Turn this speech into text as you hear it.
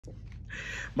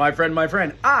My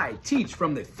friend, I teach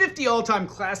from the 50 all-time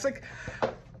classic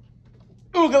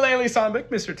ukulele songbook,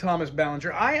 Mr. Thomas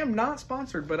Ballinger. I am not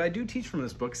sponsored, but I do teach from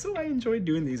this book, so I enjoy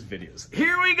doing these videos.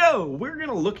 Here we go. We're going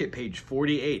to look at page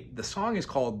 48. The song is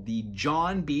called The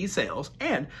John B. Sails,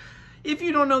 and if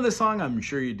you don't know the song, I'm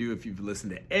sure you do if you've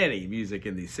listened to any music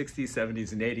in the 60s,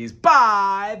 70s, and 80s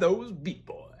by those Beat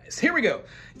Boys. Here we go.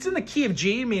 It's in the key of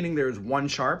G, meaning there's one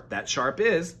sharp. That sharp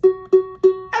is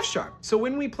F sharp. So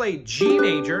when we play G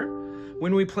major,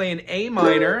 when we play an A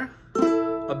minor,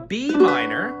 a B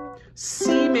minor,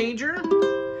 C major,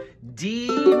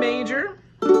 D major,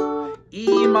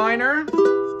 E minor,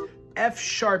 F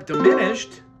sharp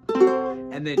diminished,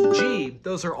 and then G,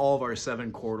 those are all of our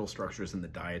 7 chordal structures in the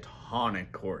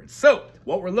diatonic chords. So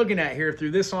what we're looking at here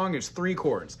through this song is 3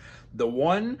 chords: the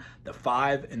 1, the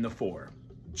 5, and the 4.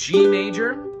 G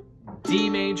major, D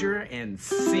major, and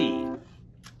C.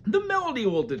 The melody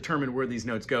will determine where these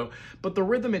notes go, but the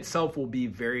rhythm itself will be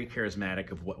very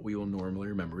charismatic of what we will normally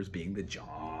remember as being the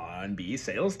John B.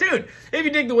 Sails tune. If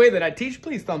you dig the way that I teach,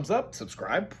 please thumbs up,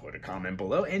 subscribe, put a comment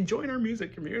below, and join our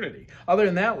music community. Other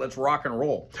than that, let's rock and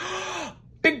roll.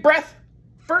 Big breath.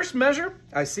 First measure,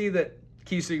 I see that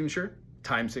key signature,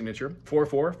 time signature,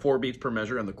 4/4, 4 beats per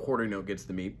measure, and the quarter note gets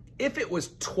the beat. If it was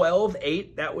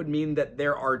 12/8, that would mean that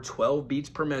there are 12 beats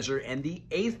per measure and the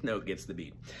 8th note gets the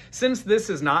beat. Since this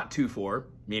is not 2/4,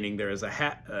 meaning there is a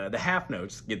the half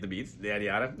notes get the beats, yada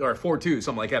yada, or 4/2,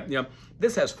 something like that. You know,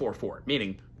 this has 4/4,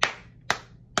 meaning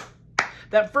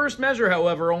that first measure,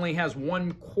 however, only has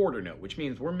 1 quarter note, which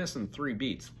means we're missing 3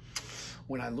 beats.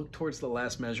 When I look towards the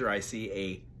last measure, I see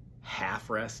a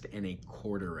half rest and a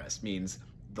quarter rest, means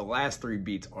the last 3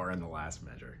 beats are in the last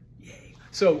measure. Yay.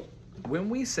 So when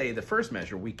we say the first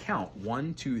measure, we count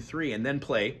 1, 2, 3, and then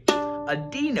play a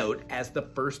D note as the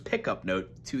first pickup note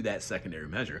to that secondary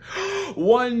measure.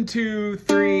 1, 2,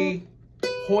 3,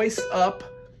 hoist up,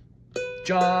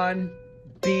 John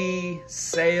B.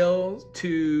 Sails,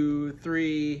 2,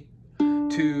 3,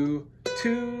 2,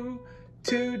 2,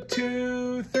 2,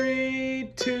 2,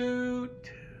 3, 2, 2,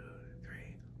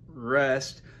 3,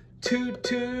 rest, 2,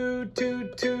 2, 2,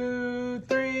 2,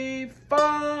 3,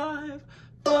 5,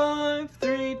 5,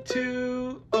 3,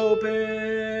 2,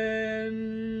 open,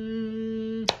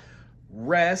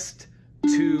 rest,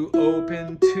 2,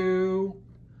 open, 2,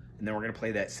 and then we're going to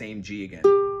play that same G again,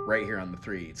 right here on the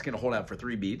 3. It's going to hold out for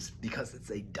 3 beats because it's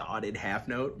a dotted half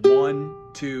note. 1,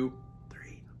 2,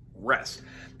 3, rest.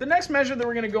 The next measure that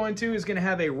we're going to go into is going to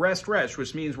have a rest, rest,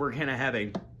 which means we're going to have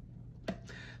a,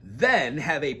 then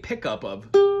have a pickup of,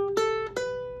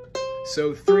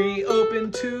 so 3,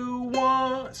 open, 2,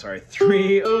 1, sorry,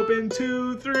 3, open,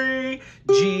 2, 3,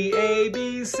 G, A,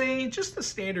 B, C, just the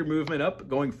standard movement up,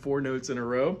 going 4 notes in a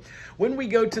row. When we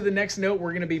go to the next note,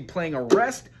 we're going to be playing a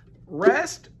rest,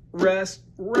 rest, rest,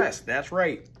 rest. That's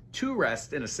right, 2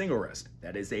 rests and a single rest.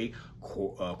 That is a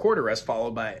quarter rest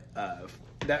followed by,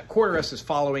 that quarter rest is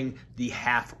following the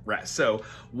half rest. So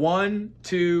 1,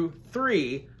 2,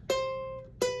 3,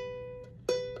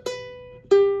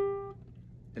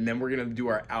 and then we're gonna do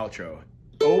our outro.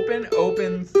 Open,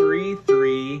 open, 3,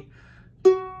 3,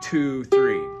 2,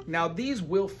 3. Now these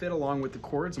will fit along with the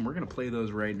chords, and we're gonna play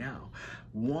those right now.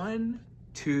 1,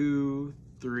 2,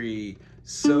 3.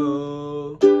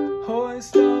 So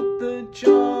hoist up the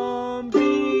John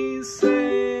B.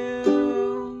 Sail.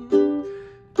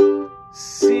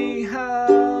 See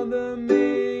how the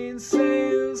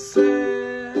mainsail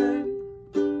set.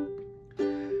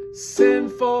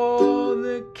 Send for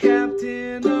the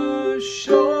captain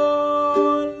ashore.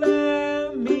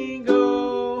 Let me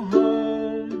go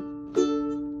home.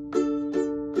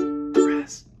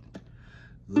 Rest.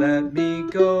 Let me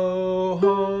go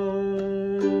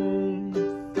home.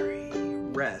 3.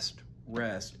 Rest,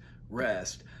 rest,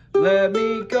 rest. Let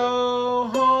me go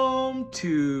home.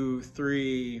 2,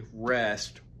 3.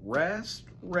 Rest, rest,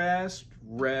 rest,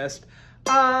 rest.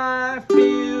 I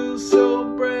feel so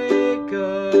break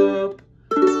up.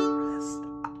 Rest.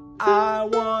 I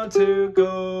want to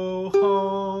go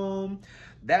home.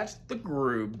 That's the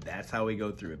groove. That's how we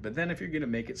go through it. But then if you're going to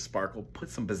make it sparkle, put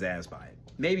some pizzazz by it.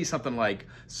 Maybe something like,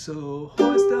 so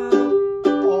hoist up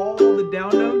all the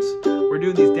down notes. We're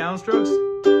doing these downstrokes.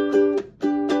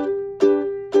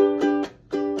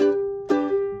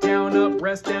 Down, up,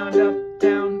 rest, down, up,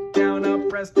 down, down,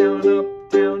 up, rest, down, up,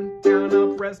 down, down,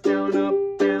 up, rest, down, up,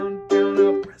 down, down,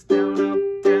 up, rest, down, up,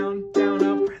 down, down,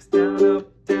 up, rest, down,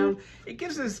 up, down. It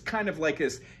gives us kind of like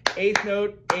this 8th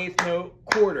note,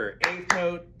 quarter, 8th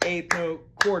note, 8th note,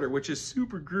 quarter, which is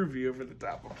super groovy over the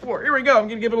top of 4. Here we go. I'm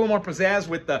going to give it a little more pizzazz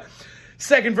with the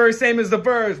second verse, same as the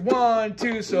verse. 1,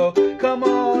 2, so come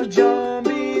on, John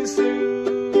B.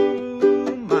 Sails.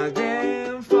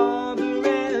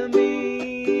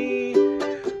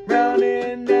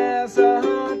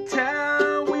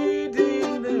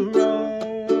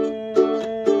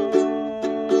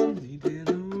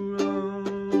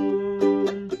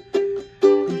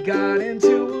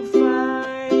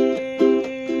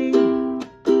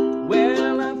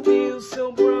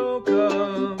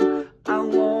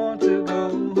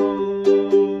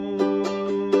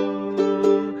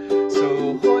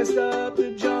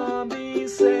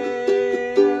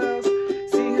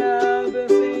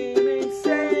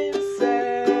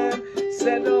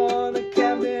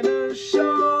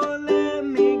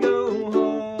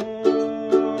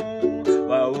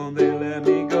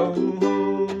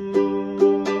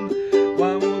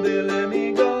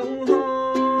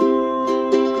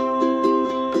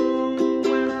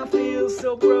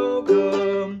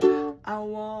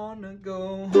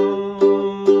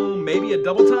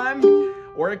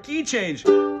 key change.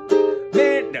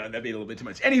 Man, no, that'd be a little bit too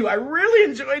much. Anyway, I really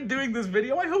enjoyed doing this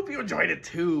video. I hope you enjoyed it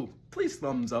too. Please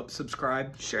thumbs up,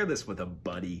 subscribe, share this with a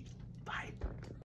buddy.